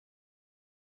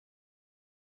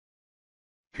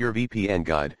PureVPN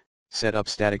Guide, set up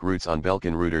static routes on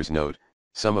BELKIN routers. Note,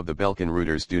 some of the BELKIN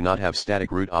routers do not have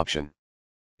static route option.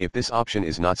 If this option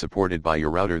is not supported by your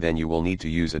router, then you will need to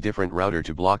use a different router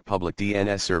to block public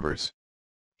DNS servers.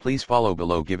 Please follow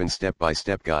below given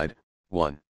step-by-step guide.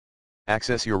 1.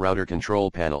 Access your router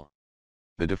control panel.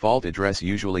 The default address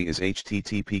usually is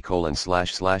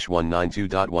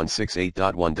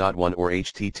http://192.168.1.1 or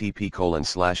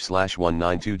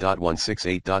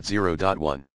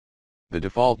http://192.168.0.1. The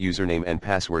default username and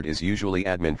password is usually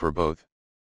admin for both.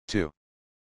 2.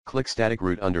 Click static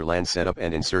route under LAN setup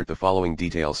and insert the following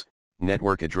details: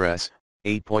 network address,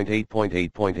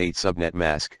 8.8.8.8 subnet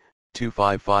mask,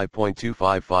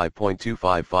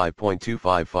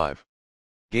 255.255.255.255.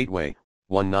 Gateway,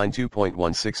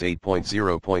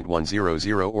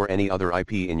 192.168.0.100 or any other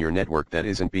IP in your network that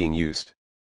isn't being used.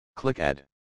 Click Add.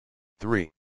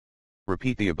 3.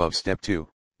 Repeat the above step. 2.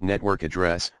 Network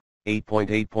address,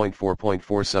 8.8.4.4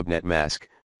 subnet mask,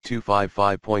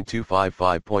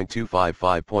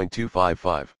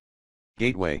 255.255.255.255.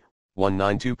 Gateway,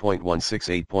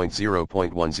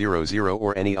 192.168.0.100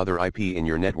 or any other IP in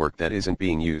your network that isn't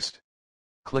being used.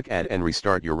 Click Add and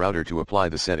restart your router to apply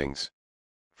the settings.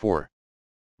 4.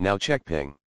 Now check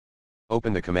ping.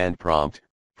 Open the command prompt,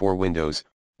 for Windows,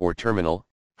 or terminal,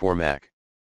 for Mac.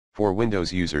 For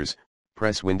Windows users,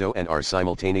 press Window and R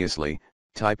simultaneously,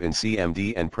 type in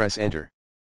CMD and press Enter.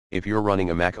 If you're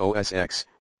running a Mac OS X,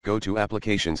 go to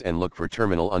Applications and look for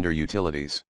Terminal under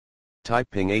Utilities. Type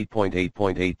ping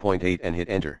 8.8.8.8 and hit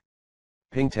Enter.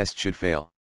 Ping test should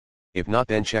fail. If not,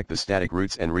 then check the static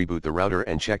routes and reboot the router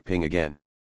and check ping again.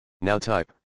 Now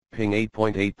type ping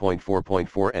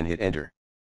 8.8.4.4 and hit Enter.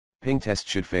 Ping test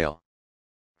should fail.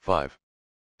 5.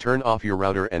 Turn off your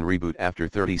router and reboot after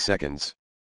 30 seconds.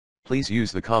 Please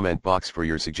use the comment box for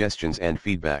your suggestions and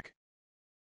feedback.